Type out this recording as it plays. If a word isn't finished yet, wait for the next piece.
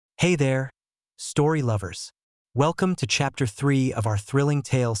Hey there, story lovers. Welcome to Chapter 3 of our thrilling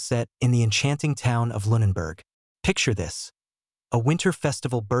tale set in the enchanting town of Lunenburg. Picture this: a winter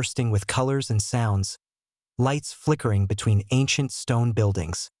festival bursting with colors and sounds, lights flickering between ancient stone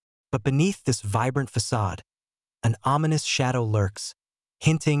buildings. But beneath this vibrant facade, an ominous shadow lurks,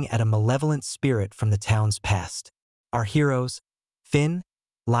 hinting at a malevolent spirit from the town's past. Our heroes, Finn,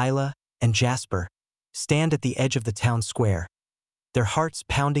 Lila, and Jasper, stand at the edge of the town square, their hearts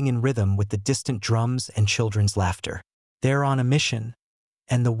pounding in rhythm with the distant drums and children's laughter. They're on a mission,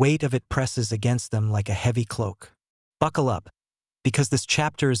 and the weight of it presses against them like a heavy cloak. Buckle up, because this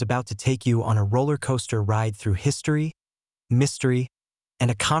chapter is about to take you on a roller coaster ride through history, mystery,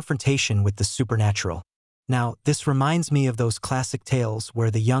 and a confrontation with the supernatural. Now, this reminds me of those classic tales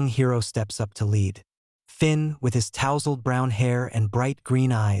where the young hero steps up to lead. Finn, with his tousled brown hair and bright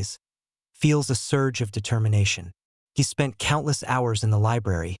green eyes, feels a surge of determination. He spent countless hours in the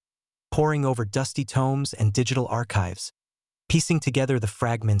library, poring over dusty tomes and digital archives, piecing together the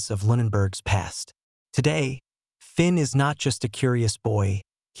fragments of Lunenburg's past. Today, Finn is not just a curious boy,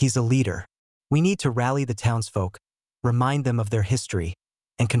 he's a leader. We need to rally the townsfolk, remind them of their history,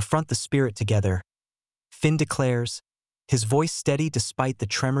 and confront the spirit together, Finn declares, his voice steady despite the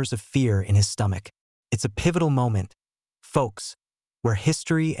tremors of fear in his stomach. It's a pivotal moment, folks, where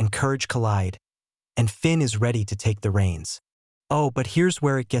history and courage collide, and Finn is ready to take the reins. Oh, but here's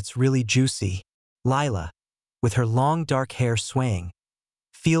where it gets really juicy. Lila, with her long dark hair swaying,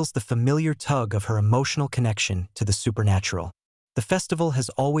 feels the familiar tug of her emotional connection to the supernatural. The festival has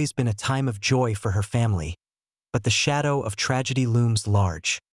always been a time of joy for her family, but the shadow of tragedy looms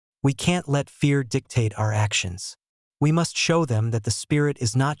large. We can't let fear dictate our actions. We must show them that the spirit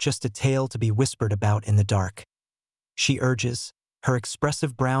is not just a tale to be whispered about in the dark. She urges, her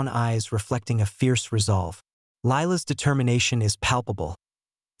expressive brown eyes reflecting a fierce resolve. Lila's determination is palpable,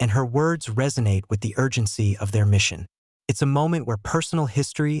 and her words resonate with the urgency of their mission. It's a moment where personal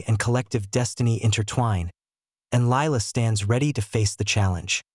history and collective destiny intertwine, and Lila stands ready to face the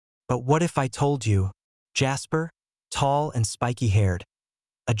challenge. But what if I told you? Jasper, tall and spiky-haired,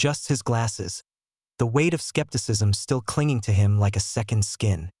 adjusts his glasses, the weight of skepticism still clinging to him like a second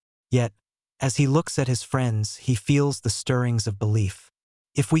skin. Yet, as he looks at his friends, he feels the stirrings of belief.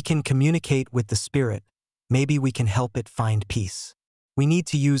 If we can communicate with the spirit, maybe we can help it find peace. We need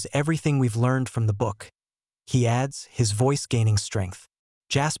to use everything we've learned from the book, he adds, his voice gaining strength.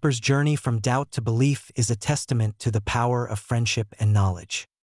 Jasper's journey from doubt to belief is a testament to the power of friendship and knowledge.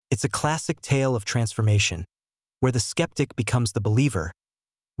 It's a classic tale of transformation, where the skeptic becomes the believer,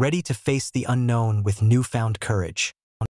 ready to face the unknown with newfound courage.